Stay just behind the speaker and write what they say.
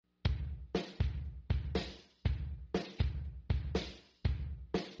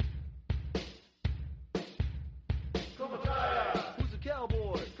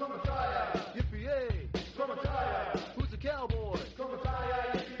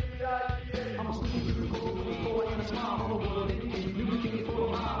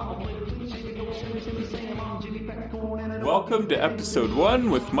Welcome to episode 1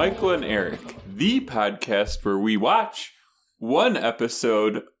 with Michael and Eric, the podcast where we watch one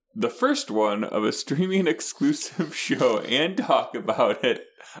episode, the first one of a streaming exclusive show, and talk about it.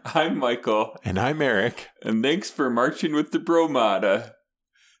 I'm Michael. And I'm Eric. And thanks for marching with the Bromada.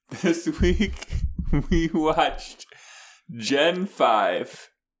 This week, we watched Gen 5.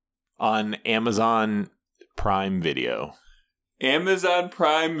 On Amazon Prime Video. Amazon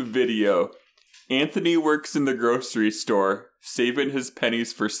Prime Video. Anthony works in the grocery store, saving his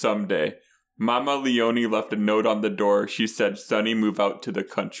pennies for someday. Mama Leone left a note on the door. She said, "Sonny, move out to the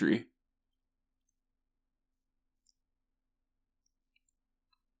country."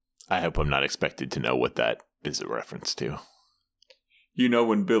 I hope I'm not expected to know what that is a reference to. You know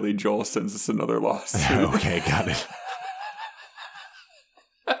when Billy Joel sends us another lawsuit. Okay, got it.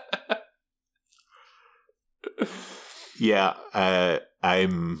 Yeah,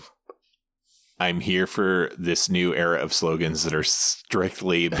 I'm here for this new era of slogans that are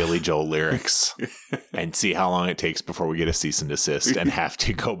strictly Billy Joel lyrics, and see how long it takes before we get a cease and desist and have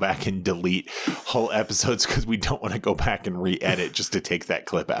to go back and delete whole episodes because we don't want to go back and re-edit just to take that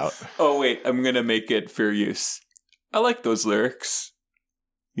clip out. Oh wait, I'm gonna make it fair use. I like those lyrics.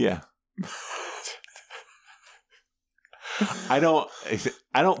 Yeah. I don't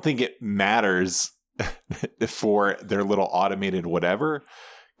think it matters for their little automated whatever,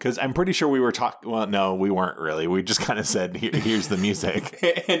 because I'm pretty sure we were talking. Well, no, we weren't really. We just kind of said, here's the music.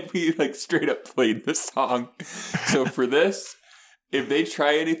 And we like straight up played the song. So for this, if they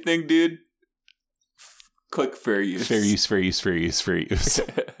try anything, dude, click fair use. Fair use, fair use, fair use, fair use.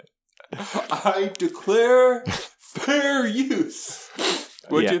 I declare fair use.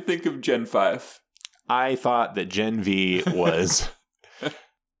 What'd you think of Gen 5? I thought that Gen V was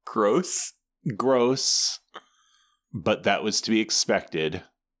gross, but that was to be expected.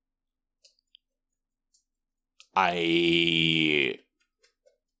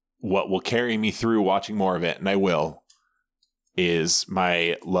 What will carry me through watching more of it, and I will, is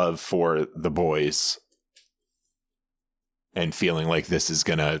my love for the boys and feeling like this is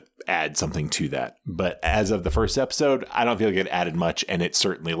going to add something to that. But as of the first episode, I don't feel like it added much, and it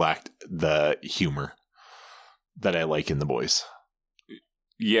certainly lacked the humor that I like in the boys.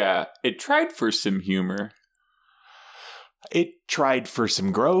 Yeah, it tried for some humor. It tried for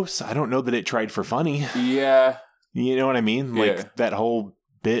some gross. I don't know that it tried for funny. Yeah. You know what I mean? Yeah. Like that whole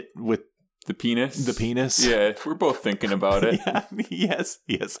bit with the penis. Yeah, we're both thinking about it. Yeah,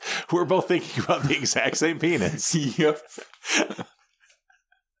 yes. We're both thinking about the exact same penis. Yep.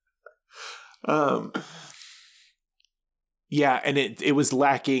 Yeah, and it was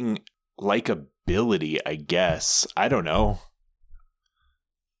lacking likability, I guess. I don't know.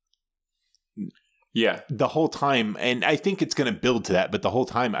 Yeah. The whole time, and I think it's going to build to that, but the whole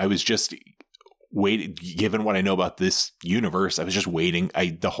time I was just waiting, given what I know about this universe, I was just waiting.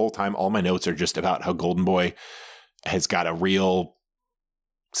 The whole time, all my notes are just about how Golden Boy has got a real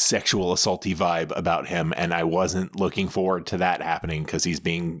sexual assaulty vibe about him, and I wasn't looking forward to that happening because he's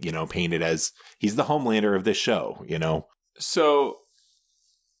being, painted as he's the Homelander of this show, So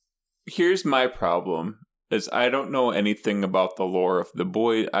here's my problem. Is I don't know anything about the lore of the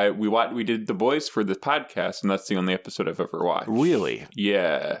boy. We did the boys for the podcast, and that's the only episode I've ever watched. Really?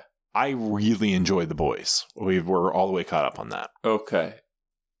 Yeah. I really enjoy the boys. We're all the way caught up on that. Okay.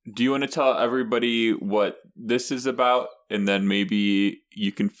 Do you want to tell everybody what this is about, and then maybe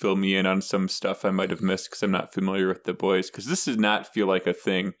you can fill me in on some stuff I might have missed because I'm not familiar with the boys? Because this does not feel like a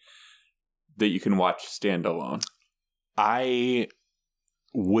thing that you can watch standalone. I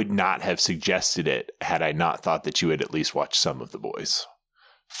would not have suggested it had I not thought that you had at least watched some of the boys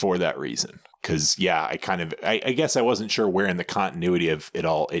for that reason. Because, yeah, I guess I wasn't sure where in the continuity of it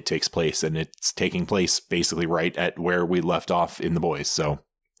all it takes place, and it's taking place basically right at where we left off in the boys. So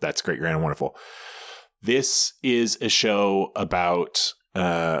that's great, grand, and wonderful. This is a show about,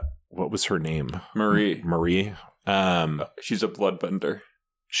 what was her name? Marie. She's a bloodbender.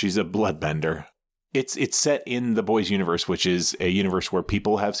 Bloodbender. It's set in the boys universe, which is a universe where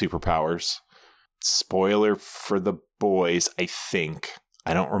people have superpowers. Spoiler for the boys, I think.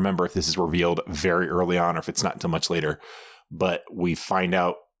 I don't remember if this is revealed very early on or if it's not until much later. But we find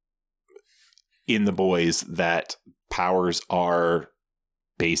out in the boys that powers are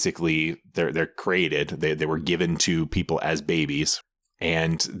basically, they're created. They were given to people as babies.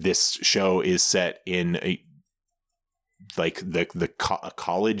 And this show is set in the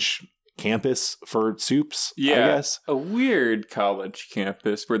college campus for soups, yeah, I guess. A weird college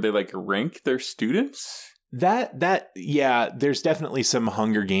campus where they rank their students. Yeah, there's definitely some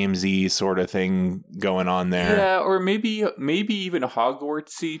Hunger Games-y sort of thing going on there. Yeah, or maybe even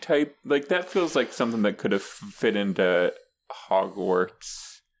Hogwarts-y type. Like, that feels like something that could have fit into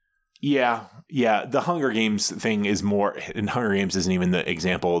Hogwarts. Yeah. The Hunger Games thing is more, and Hunger Games isn't even the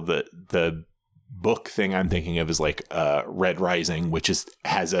example. The book thing I'm thinking of is like Red Rising, which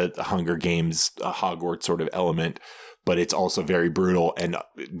has a Hunger Games, a Hogwarts sort of element, but it's also very brutal and,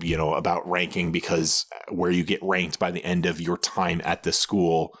 about ranking, because where you get ranked by the end of your time at the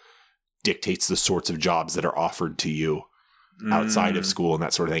school dictates the sorts of jobs that are offered to you outside of school and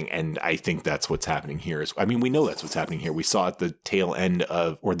that sort of thing. And I think that's what's happening here. We know that's what's happening here. We saw at the tail end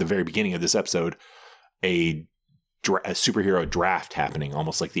or the very beginning of this episode, a superhero draft happening,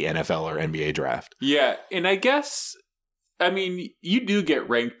 almost like the NFL or NBA draft. Yeah. And I guess, you do get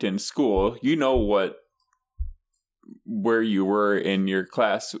ranked in school. You know where you were in your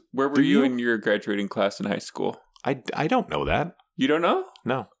class. Where were you in your graduating class in high school? I don't know that. You don't know?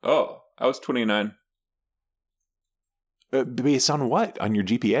 No. Oh, I was 29. Based on what? On your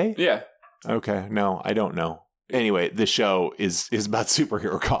GPA? Yeah. Okay. No, I don't know. Anyway, the show is about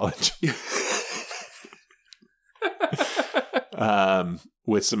superhero college.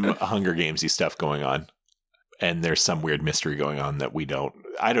 With some Hunger Games-y stuff going on. And there's some weird mystery going on that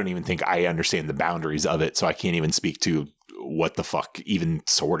I don't even think I understand the boundaries of it, so I can't even speak to what the fuck even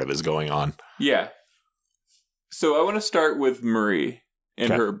sort of is going on. Yeah. So I want to start with Marie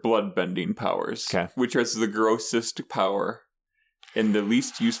and her blood-bending powers, which is the grossest power and the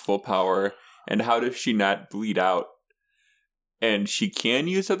least useful power. And how does she not bleed out? And she can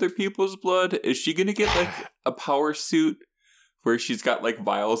use other people's blood? Is she going to get like a power suit where she's got like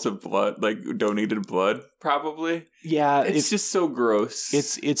vials of blood, like donated blood, probably? Yeah. It's just so gross.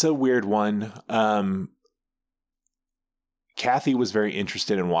 It's a weird one. Kathy was very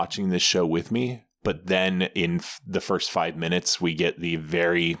interested in watching this show with me, but then in the first 5 minutes, we get the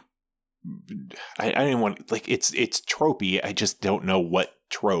very, I don't want, like, it's tropey. I just don't know what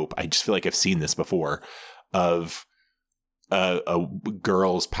trope. I just feel like I've seen this before of a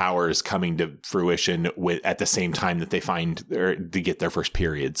girl's powers coming to fruition at the same time that they find or to get their first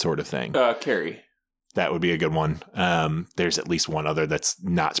period, sort of thing. Carrie. That would be a good one. There's at least one other that's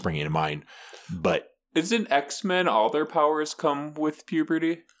not springing to mind, but isn't X-Men all their powers come with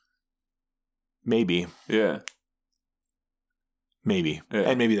puberty? Maybe. Yeah. Maybe. Yeah.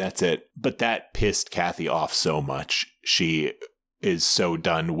 And maybe that's it. But that pissed Kathy off so much. She is so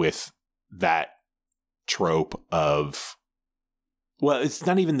done with that trope of, well, it's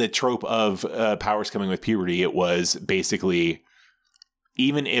not even the trope of powers coming with puberty. It was basically,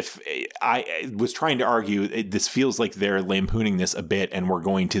 even if I was trying to argue, this feels like they're lampooning this a bit and we're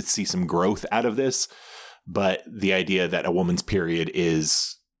going to see some growth out of this. But the idea that a woman's period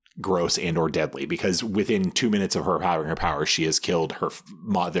is gross and or deadly, because within 2 minutes of her having her power, she has killed her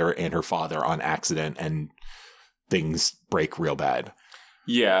mother and her father on accident, and things break real bad.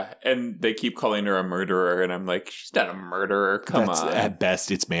 Yeah, and they keep calling her a murderer, and I'm like, she's not a murderer. Come on. At best,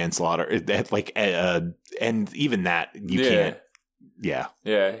 it's manslaughter. And even that, you can't. Yeah.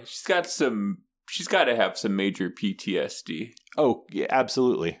 Yeah, she's got to have some major PTSD. Oh, yeah,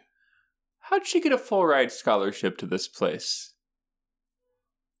 absolutely. How'd she get a full ride scholarship to this place?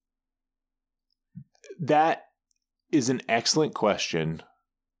 That is an excellent question.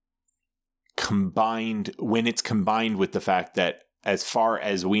 When it's combined with the fact that, as far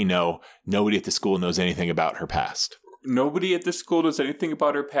as we know, nobody at the school knows anything about her past. Nobody at the school knows anything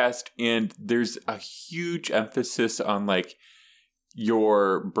about her past, and there's a huge emphasis on like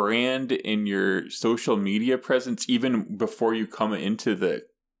your brand and your social media presence even before you come into the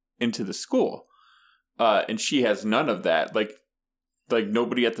school. And she has none of that. Like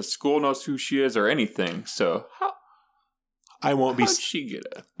nobody at the school knows who she is or anything. So how'd she get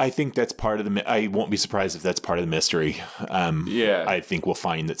it? I think that's part of I won't be surprised if that's part of the mystery. Yeah. I think we'll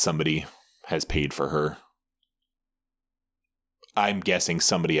find that somebody has paid for her. I'm guessing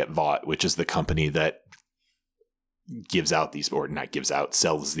somebody at Vought, which is the company that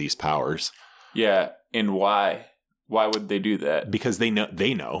sells these powers. Yeah. And why? Why would they do that? Because they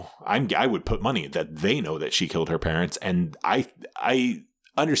know. I would put money that they know that she killed her parents, and I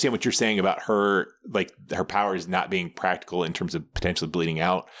understand what you're saying about her, like her powers not being practical in terms of potentially bleeding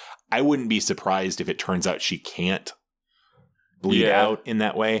out. I wouldn't be surprised if it turns out she can't bleed out in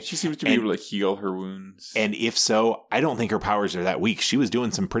that way. She seems to be able to heal her wounds. And if so, I don't think her powers are that weak. She was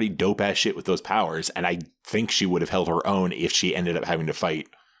doing some pretty dope ass shit with those powers, and I think she would have held her own if she ended up having to fight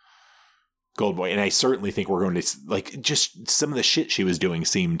Goldboy. And I certainly think we're going to, like, just some of the shit she was doing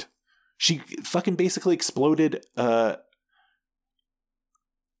seemed, she fucking basically exploded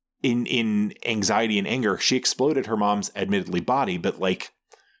in anxiety and anger, she exploded her mom's admittedly body, but like,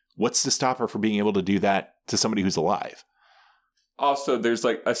 what's to stop her from being able to do that to somebody who's alive? Also, there's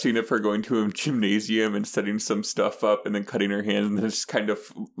like a scene of her going to a gymnasium and setting some stuff up and then cutting her hands and then just kind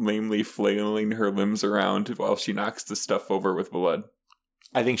of lamely flailing her limbs around while she knocks the stuff over with blood.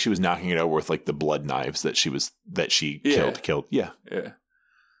 I think she was knocking it over with like the blood knives that she killed. Yeah. Yeah.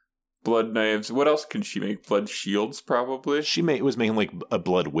 Blood knives. What else can she make? Blood shields, probably? She was making like a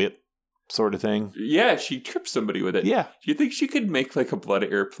blood whip sort of thing. Yeah, she tripped somebody with it. Yeah. Do you think she could make like a blood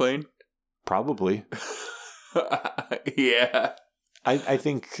airplane? Probably. Yeah. I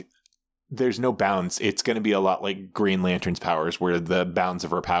think there's no bounds. It's going to be a lot like Green Lantern's powers, where the bounds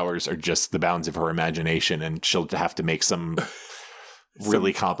of her powers are just the bounds of her imagination, and she'll have to make some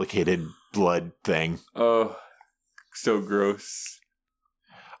really complicated blood thing. Oh, so gross.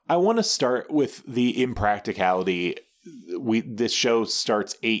 I want to start with the impracticality. This show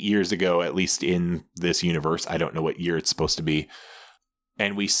starts 8 years ago, at least in this universe. I don't know what year it's supposed to be.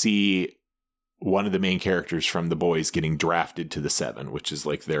 And we see one of the main characters from The Boys getting drafted to the Seven, which is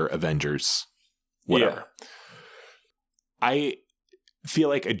like their Avengers, whatever. Yeah. I feel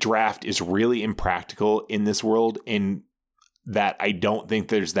like a draft is really impractical in this world, in that I don't think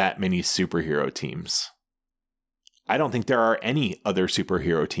there's that many superhero teams. I don't think there are any other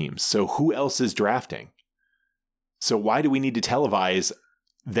superhero teams. So who else is drafting? So why do we need to televise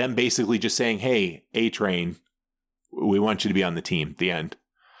them basically just saying, hey, A-Train, we want you to be on the team, the end?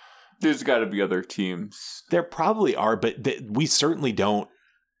 There's got to be other teams. There probably are, but we certainly don't.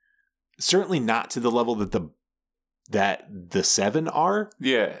 Certainly not to the level that the Seven are.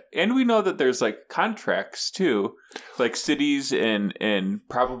 Yeah, and we know that there's like contracts too, like cities and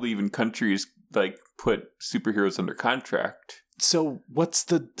probably even countries like put superheroes under contract. So what's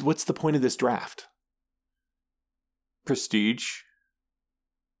the point of this draft? Prestige.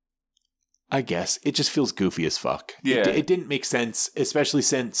 I guess it just feels goofy as fuck. Yeah, it didn't make sense, especially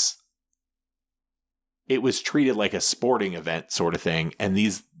since it was treated like a sporting event sort of thing, and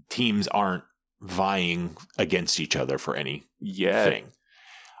these teams aren't vying against each other for anything. Yeah.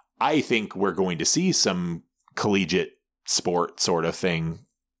 I think we're going to see some collegiate sport sort of thing,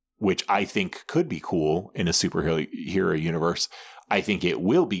 which I think could be cool in a superhero universe. I think it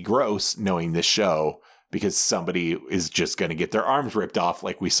will be gross knowing this show, because somebody is just going to get their arms ripped off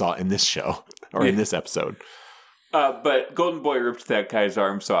like we saw in this show or in this episode. But Golden Boy ripped that guy's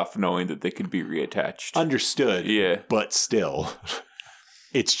arms off knowing that they could be reattached. Understood. Yeah. But still,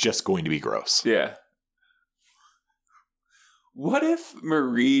 it's just going to be gross. Yeah. What if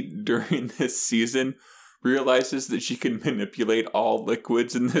Marie, during this season, realizes that she can manipulate all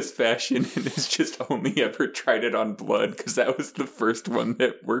liquids in this fashion and has just only ever tried it on blood because that was the first one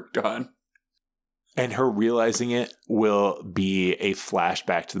that worked on? And her realizing it will be a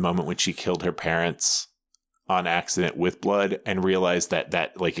flashback to the moment when she killed her parents on accident with blood, and realized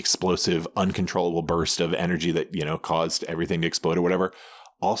that like explosive, uncontrollable burst of energy that, you know, caused everything to explode or whatever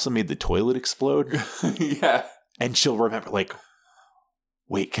also made the toilet explode. Yeah. And she'll remember, like,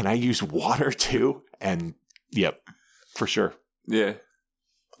 wait, can I use water too? And yep, for sure. Yeah.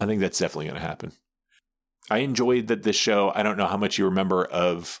 I think that's definitely going to happen. I enjoyed that this show, I don't know how much you remember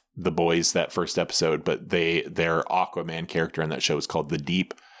of The Boys, that first episode, but their Aquaman character in that show is called The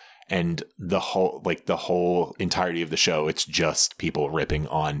Deep. And the whole entirety of the show, it's just people ripping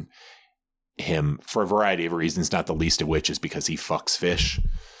on him for a variety of reasons, not the least of which is because he fucks fish.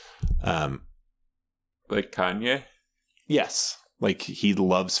 Like Kanye? Yes. Like he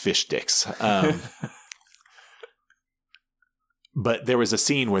loves fish dicks. But there was a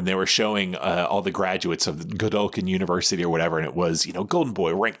scene when they were showing all the graduates of Godolphin University or whatever, and it was, you know, Golden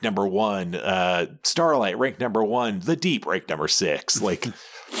Boy ranked number 1, Starlight ranked number 1, The Deep ranked number 6. Like,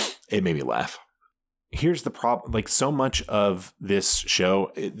 it made me laugh. Here's the problem. Like, so much of this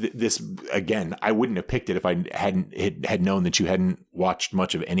show, this, again, I wouldn't have picked it if I had known that you hadn't watched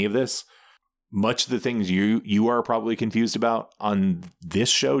much of any of this. Much of the things you are probably confused about on this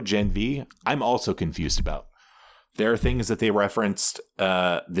show, Gen V, I'm also confused about. There are things that they referenced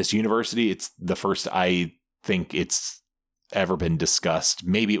this university. It's the first I think it's ever been discussed.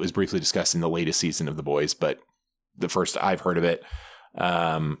 Maybe it was briefly discussed in the latest season of The Boys, but the first I've heard of it.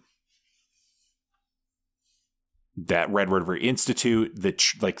 That Red River Institute,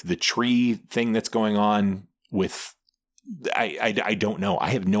 the tree thing that's going on with, I don't know. I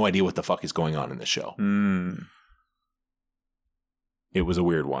have no idea what the fuck is going on in the show. It was a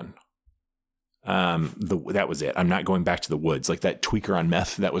weird one. That was it. I'm not going back to the woods, like that tweaker on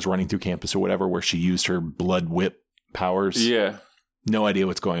meth that was running through campus or whatever, where she used her blood whip powers. Yeah. No idea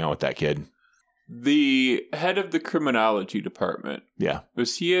what's going on with that kid. The head of the criminology department. Yeah.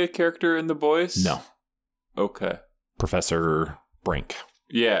 Was he a character in The Boys? No. Okay. Professor Brink.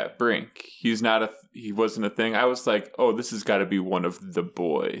 Yeah, Brink. He wasn't a thing. I was like, oh, this has got to be one of The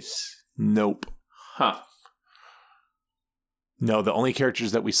Boys. Nope. Huh. No, the only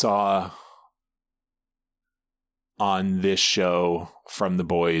characters that we saw on this show from The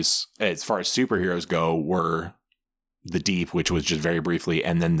Boys, as far as superheroes go, were the Deep, which was just very briefly,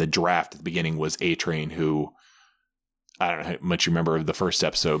 and then the draft at the beginning was A-Train, who, I don't know how much you remember of the first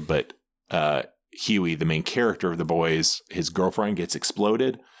episode, but Huey, the main character of The Boys, his girlfriend gets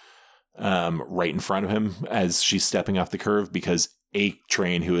exploded right in front of him as she's stepping off the curve because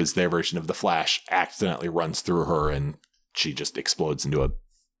A-Train, who is their version of the Flash, accidentally runs through her and she just explodes into a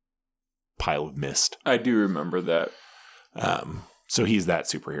pile of mist. I do remember that. So he's that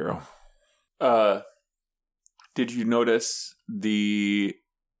superhero. Did you notice the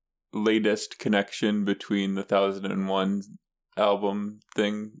latest connection between the 1001 album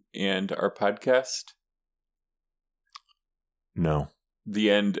thing and our podcast? No. The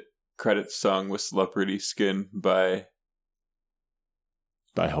end credits song was Celebrity Skin by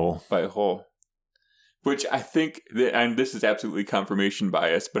Hole. By Hole. Which I think, and this is absolutely confirmation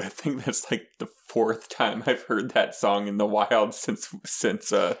bias, but I think that's like the fourth time I've heard that song in the wild since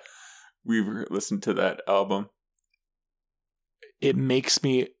we've listened to that album. It makes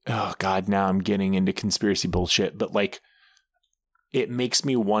me, oh God, now I'm getting into conspiracy bullshit, but like, it makes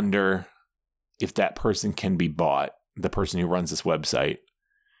me wonder if that person can be bought, the person who runs this website.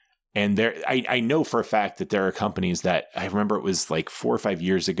 And I know for a fact that there are companies that, I remember it was like 4 or 5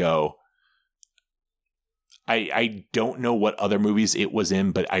 years ago. I don't know what other movies it was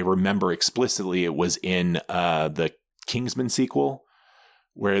in, but I remember explicitly it was in the Kingsman sequel,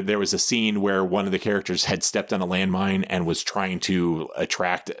 where there was a scene where one of the characters had stepped on a landmine and was trying to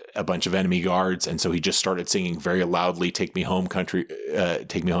attract a bunch of enemy guards. And so he just started singing very loudly, Take Me Home Country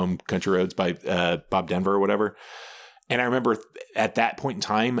Roads by Bob Denver or whatever. And I remember at that point in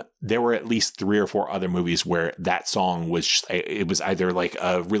time, there were at least 3 or 4 other movies where that song was, it was either like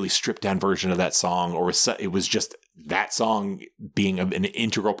a really stripped down version of that song, or it was just that song being an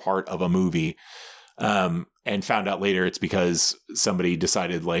integral part of a movie. And found out later it's because somebody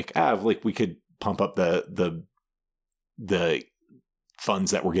decided like we could pump up the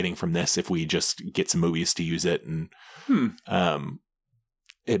funds that we're getting from this if we just get some movies to use it. And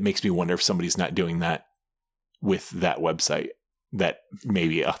it makes me wonder if somebody's not doing that with that website that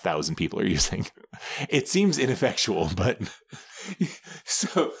maybe 1,000 people are using. It seems ineffectual, but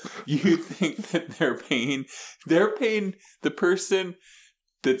so you think that they're paying the person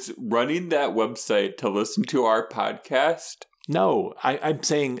that's running that website to listen to our podcast? No, I'm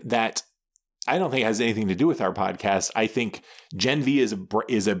saying that I don't think it has anything to do with our podcast. I think Gen V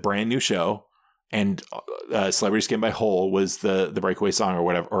is a brand new show, and Celebrity Skin by Hole was the breakaway song or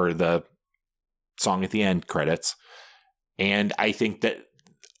whatever, or the song at the end credits. And I think that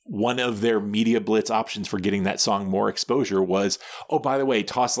one of their media blitz options for getting that song more exposure was, oh, by the way,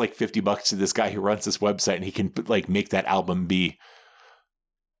 toss like $50 to this guy who runs this website and he can like make that album be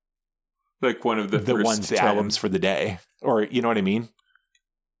like one of the first albums for the day, or you know what I mean?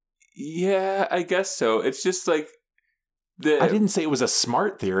 Yeah, I guess so. It's just like I didn't say it was a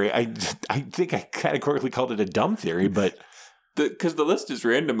smart theory. I think I categorically called it a dumb theory, but because the list is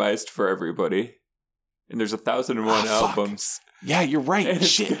randomized for everybody, and there's 1,001 albums. Yeah, you're right. And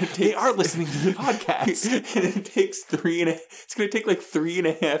shit, they are listening to the podcast, and it takes it's going to take like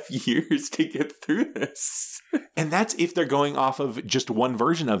 3.5 years to get through this. And that's if they're going off of just one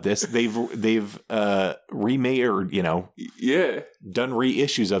version of this. They've remade or done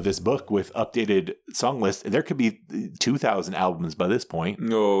reissues of this book with updated song lists. There could be 2,000 albums by this point.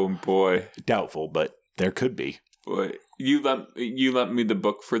 Oh boy, doubtful, but there could be. Boy, you lent me the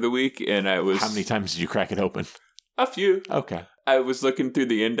book for the week, and I was. How many times did you crack it open? A few. Okay. I was looking through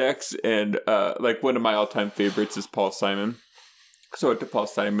the index, and like one of my all-time favorites is Paul Simon. So I went to Paul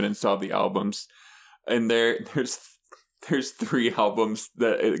Simon and saw the albums, and there's 3 albums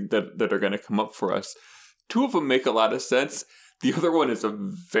that are going to come up for us. 2 of them make a lot of sense. The other one is a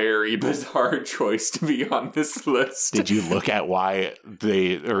very bizarre choice to be on this list. Did you look at why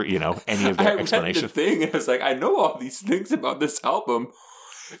any of their explanation? I read the thing, and I was like, I know all these things about this album.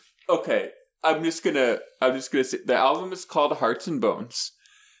 Okay. I'm just gonna say the album is called Hearts and Bones.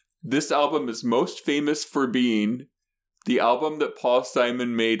 This album is most famous for being the album that Paul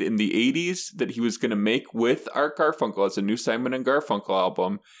Simon made in the 80s that he was gonna make with Art Garfunkel as a new Simon and Garfunkel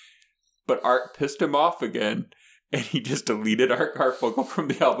album. But Art pissed him off again, and he just deleted Art Garfunkel from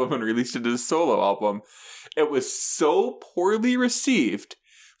the album and released it as a solo album. It was so poorly received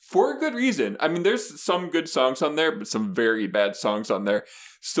For a good reason. I mean, there's some good songs on there, but some very bad songs on there.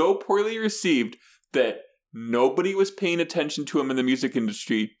 So poorly received that nobody was paying attention to him in the music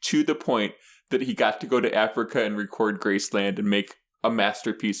industry, to the point that he got to go to Africa and record Graceland and make a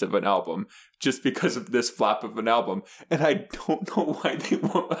masterpiece of an album just because of this flop of an album. And I don't know why they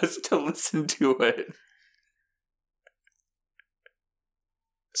want us to listen to it.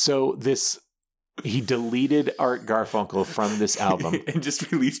 So he deleted Art Garfunkel from this album and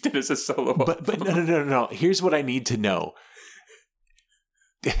just released it as a solo album. But no. Here's what I need to know.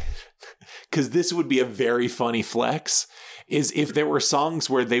 Because this would be a very funny flex, is if there were songs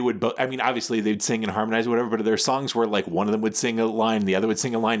where they would I mean, obviously they'd sing and harmonize or whatever, but there are songs where like one of them would sing a line, the other would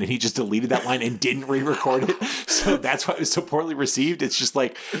sing a line, and he just deleted that line and didn't re-record it. So that's why it was so poorly received. It's just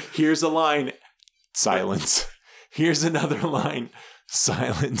like, here's a line, silence. Here's another line,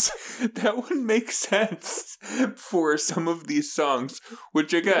 silence. That would make sense for some of these songs,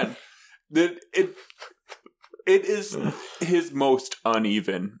 which again, it is his most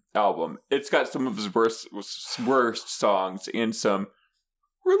uneven album. It's got some of his worst songs and some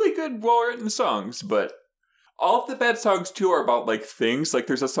really good, well-written songs, but all of the bad songs too are about like things. Like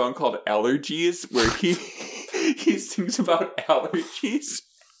there's a song called Allergies where he sings about allergies,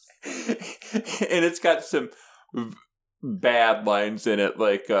 and it's got some bad lines in it,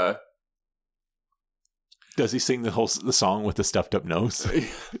 like does he sing the song with the stuffed up nose?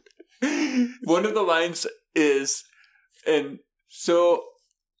 One of the lines is, and so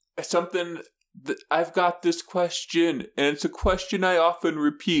something that I've got this question, and it's a question I often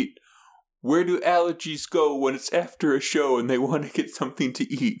repeat: where do allergies go when it's after a show and they want to get something to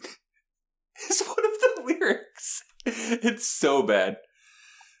eat? It's one of the lyrics. It's so bad.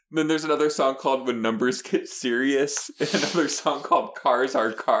 Then there's another song called When Numbers Get Serious, and another song called Cars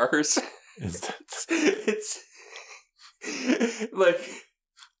Are Cars. It's like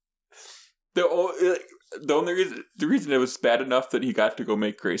the reason it was bad enough that he got to go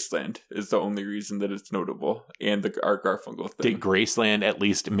make Graceland is the only reason that it's notable, and the Art Garfunkel thing. Did Graceland at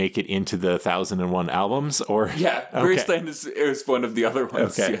least make it into the 1001 albums, or yeah, okay. Graceland is one of the other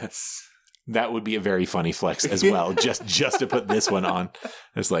ones. Okay. Yes. That would be a very funny flex as well, just to put this one on.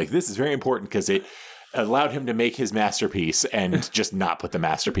 It's like, this is very important because it allowed him to make his masterpiece and just not put the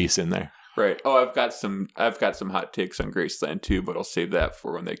masterpiece in there. Right. Oh, I've got some hot takes on Graceland too, but I'll save that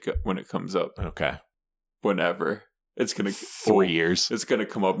for when it comes up. Okay. Whenever. It's going to 3 years. It's going to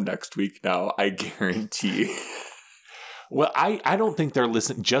come up next week now, I guarantee. Well, I don't think they're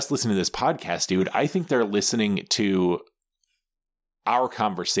listening to this podcast, dude. I think they're listening to our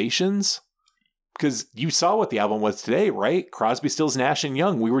conversations. Because you saw what the album was today, right? Crosby, Stills, Nash &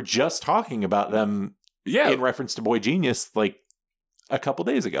 Young. We were just talking about them in reference to Boy Genius like a couple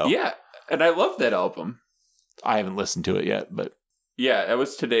days ago. Yeah, and I love that album. I haven't listened to it yet, but... Yeah, it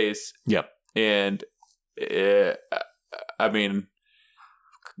was today's. Yep. And, I mean,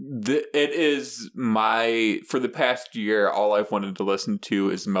 it is for the past year, all I've wanted to listen to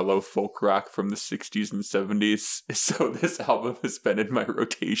is mellow folk rock from the 60s and 70s. So this album has been in my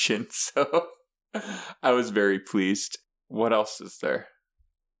rotation, so... I was very pleased. What else is there?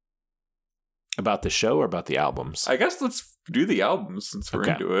 About the show or about the albums? I guess let's do the albums since we're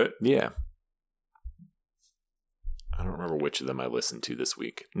into it. Yeah. I don't remember which of them I listened to this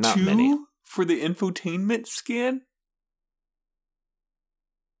week. Not many. For the infotainment scan?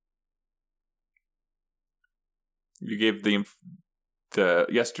 You gave the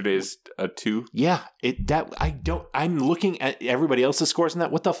yesterday's a 2. Yeah, I'm looking at everybody else's scores on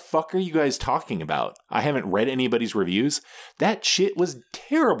that. What the fuck are you guys talking about? I haven't read anybody's reviews. That shit was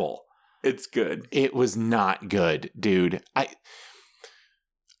terrible. It's good. It was not good, dude.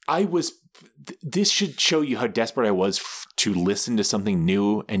 This should show you how desperate I was to listen to something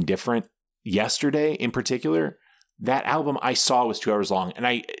new and different. Yesterday, in particular, that album I saw was 2 hours long, and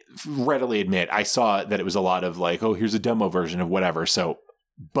I readily admit I saw that it was a lot of like, oh, here's a demo version of whatever. So,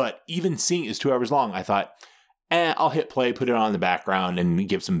 but even seeing it was 2 hours long, I thought, I'll hit play, put it on in the background, and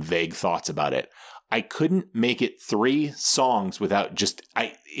give some vague thoughts about it. I couldn't make it 3 songs without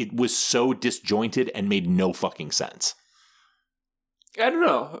it was so disjointed and made no fucking sense. I don't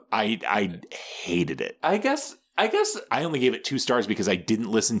know. I hated it. I guess I only gave it 2 stars because I didn't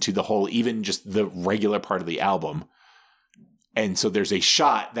listen to the whole, even just the regular part of the album. And so there's a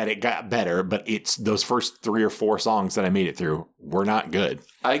shot that it got better, but it's those first 3 or 4 songs that I made it through were not good.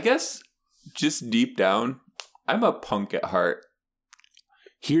 I guess just deep down, I'm a punk at heart.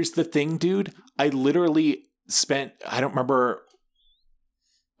 Here's the thing, dude. I literally spent, I don't remember,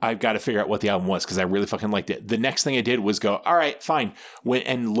 I've got to figure out what the album was because I really fucking liked it. The next thing I did was go, all right, fine. Went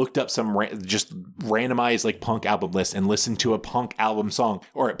and looked up some just randomized like punk album list and listened to a punk album song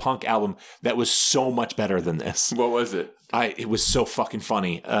or a punk album that was so much better than this. What was it? It was so fucking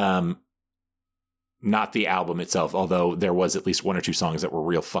funny. Not the album itself, although there was at least one or two songs that were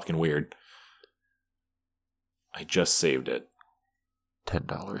real fucking weird. I just saved it.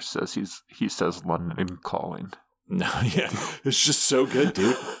 $10 says he says London Calling. No, yeah. It's just so good,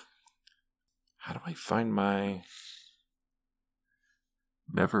 dude. How do I find my...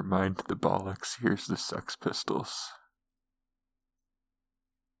 Never mind the bollocks. Here's the Sex Pistols.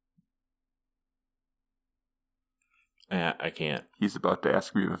 I can't. He's about to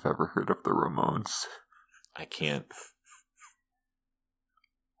ask me if I've ever heard of the Ramones. I can't.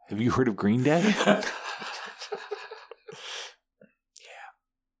 Have you heard of Green Day? Yeah.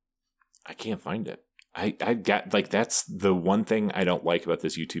 I can't find it. I got, like, that's the one thing I don't like about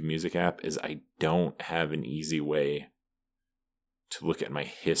this YouTube Music app is I don't have an easy way to look at my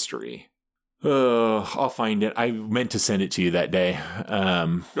history. I'll find it. I meant to send it to you that day.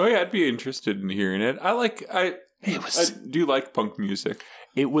 Oh yeah, I'd be interested in hearing it. I do like punk music.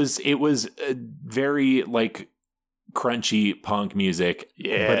 It was very like crunchy punk music,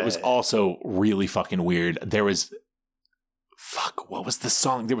 yeah. But it was also really fucking weird. There was what was the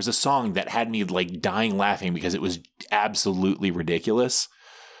song? There was a song that had me like dying laughing because it was absolutely ridiculous.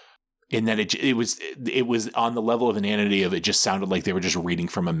 In that it was on the level of inanity of it just sounded like they were just reading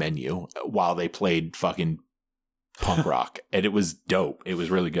from a menu while they played fucking punk rock. And it was dope. It was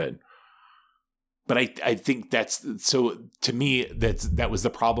really good. But I think that's so to me that was the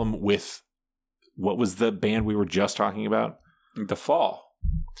problem with what was the band we were just talking about? The Fall.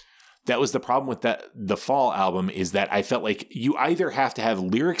 That was the problem with the Fall album is that I felt like you either have to have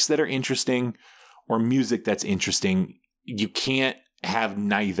lyrics that are interesting or music that's interesting. You can't have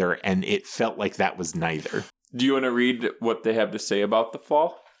neither, and it felt like that was neither. Do you want to read what they have to say about The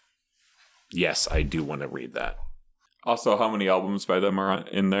Fall? Yes, I do want to read that. Also, how many albums by them are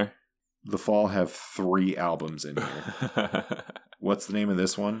in there? The Fall have 3 albums in here. What's the name of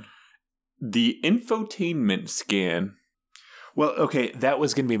this one? The Infotainment Scan. Well, okay, that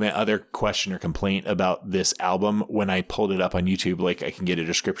was going to be my other question or complaint about this album. When I pulled it up on YouTube, like I can get a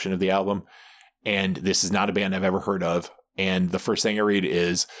description of the album, and this is not a band I've ever heard of. And the first thing I read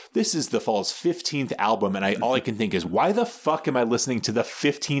is, this is The Fall's 15th album, and all I can think is, why the fuck am I listening to the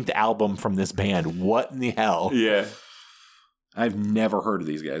 15th album from this band? What in the hell? Yeah. I've never heard of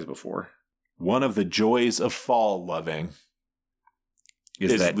these guys before. One of the joys of fall loving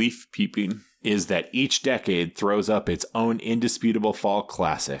is that leaf peeping. Is that each decade throws up its own indisputable fall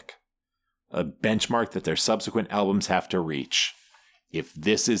classic, a benchmark that their subsequent albums have to reach. If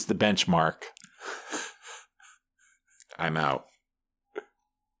this is the benchmark, I'm out.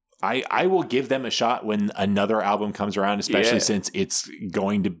 I will give them a shot when another album comes around, especially since it's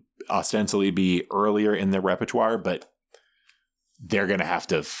going to ostensibly be earlier in their repertoire, but they're going to have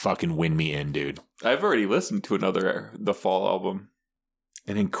to fucking win me in, dude. I've already listened to The Fall album.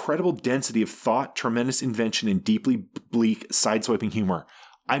 An incredible density of thought, tremendous invention, and deeply bleak, sideswiping humor.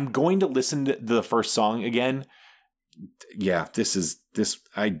 I'm going to listen to the first song again. Yeah, this.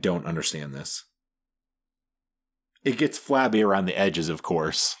 I don't understand this. It gets flabby around the edges, of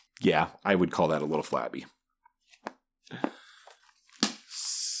course. Yeah, I would call that a little flabby.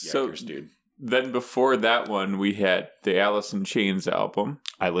 So, Yikers, dude. Then before that one, we had the Alice in Chains album.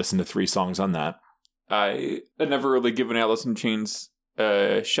 I listened to 3 songs on that. I had never really given Alice in Chains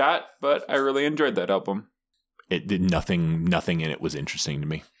a shot, but I really enjoyed that album. It did nothing in it was interesting to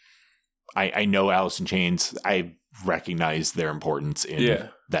me. I know Alice in Chains. I recognize their importance in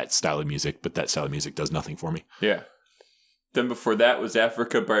that style of music, but that style of music does nothing for me. Yeah. Then before that was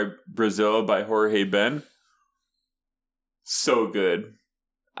Africa by Brazil by Jorge Ben. So good.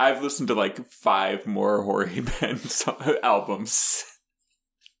 I've listened to like 5 more Jorge Ben albums.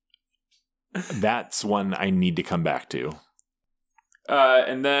 That's one I need to come back to.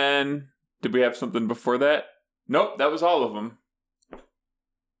 And then, did we have something before that? Nope, that was all of them.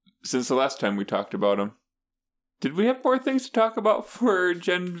 Since the last time we talked about them. Did we have more things to talk about for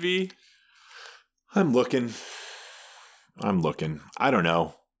Gen V? I'm looking. I don't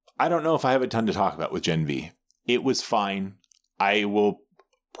know. I don't know if I have a ton to talk about with Gen V. It was fine. I will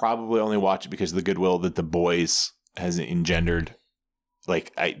probably only watch it because of the goodwill that The Boys has engendered.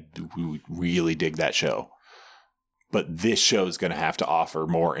 Like, I really dig that show. But this show is going to have to offer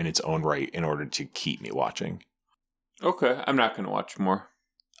more in its own right in order to keep me watching. Okay, I'm not going to watch more.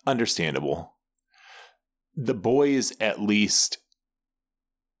 Understandable. The Boys, at least,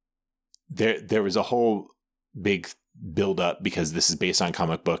 there was a whole big build up because this is based on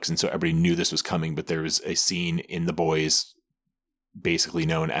comic books, and so everybody knew this was coming. But there was a scene in The Boys, basically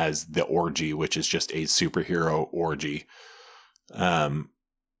known as the orgy, which is just a superhero orgy.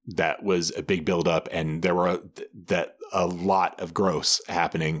 That was a big build up, and there were a lot of gross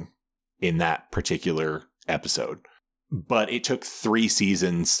happening in that particular episode. But it took 3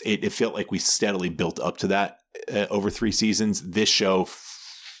 seasons. It felt like we steadily built up to that over 3 seasons. This show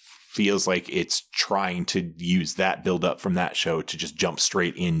feels like it's trying to use that build up from that show to just jump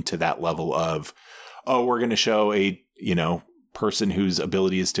straight into that level of, oh, we're going to show a, person whose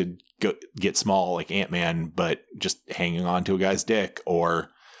ability is to get small like Ant-Man, but just hanging on to a guy's dick. Or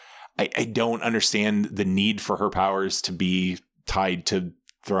I don't understand the need for her powers to be tied to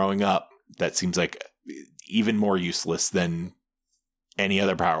throwing up. That seems like even more useless than any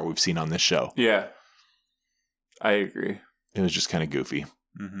other power we've seen on this show. Yeah, I agree. It was just kind of goofy.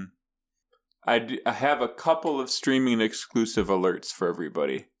 Mm-hmm. I have a couple of streaming exclusive alerts for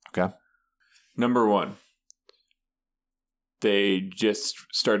everybody. Okay. Number 1. They just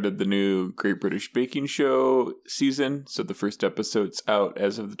started the new Great British Baking Show season, so the first episode's out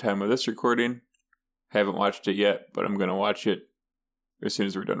as of the time of this recording. Haven't watched it yet, but I'm going to watch it as soon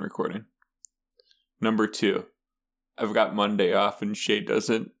as we're done recording. Number 2, I've got Monday off and Shay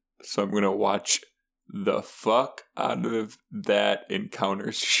doesn't, so I'm going to watch the fuck out of that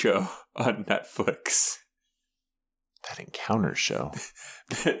Encounters show on Netflix. That Encounters show?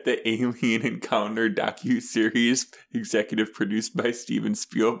 The Alien Encounter docuseries, executive produced by Steven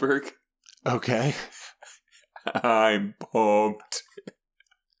Spielberg. Okay. I'm pumped.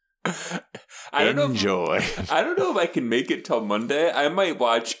 Enjoy. I don't know if I can make it till Monday. I might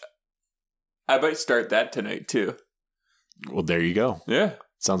start that tonight too. Well, there you go. Yeah.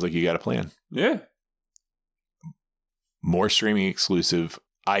 Sounds like you got a plan. Yeah. More streaming exclusive.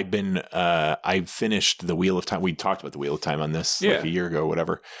 I've finished The Wheel of Time. We talked about The Wheel of Time on this like a year ago or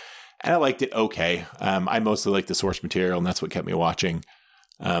whatever. And I liked it okay. I mostly liked the source material, and that's what kept me watching.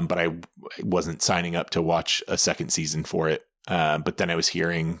 But I wasn't signing up to watch a second season for it. But then I was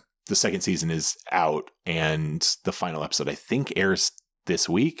hearing the second season is out, and the final episode, I think, airs this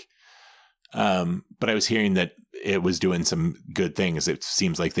week. But I was hearing that it was doing some good things. It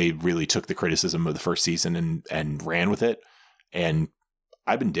seems like they really took the criticism of the first season and ran with it. And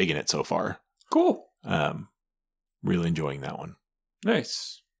I've been digging it so far. Cool. Really enjoying that one.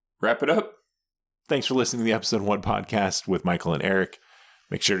 Nice. Wrap it up. Thanks for listening to the Episode 1 podcast with Michael and Eric.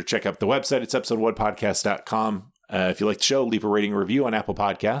 Make sure to check out the website. It's episode1podcast.com. If you like the show, leave a rating and review on Apple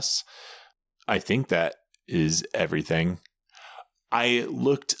Podcasts. I think that is everything. I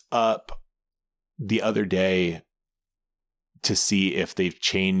looked up the other day to see if they've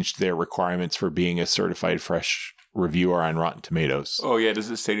changed their requirements for being a certified fresh reviewer on Rotten Tomatoes. Oh, yeah. Does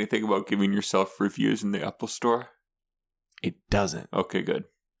it say anything about giving yourself reviews in the Apple Store? It doesn't. Okay, good.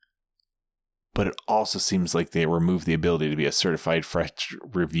 But it also seems like they removed the ability to be a certified fresh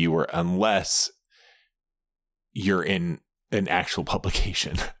reviewer unless you're in an actual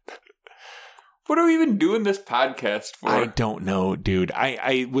publication. What are we even doing this podcast for? I don't know, dude.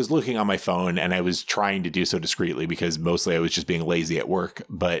 I was looking on my phone, and I was trying to do so discreetly because mostly I was just being lazy at work.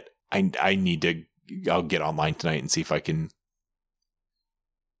 But I need to. I'll get online tonight and see if I can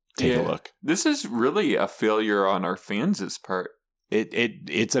take a look. This is really a failure on our fans' part.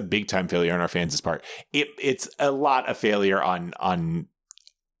 It's a big time failure on our fans' part. It's a lot of failure on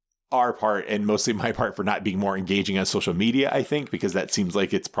our part, and mostly my part, for not being more engaging on social media, I think, because that seems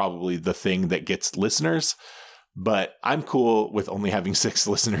like it's probably the thing that gets listeners. But I'm cool with only having 6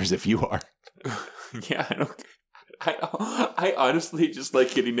 listeners if you are. Yeah, I honestly just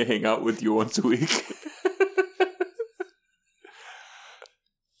like getting to hang out with you once a week.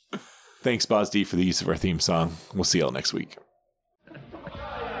 Thanks, Boz D, for the use of our theme song. We'll see y'all next week.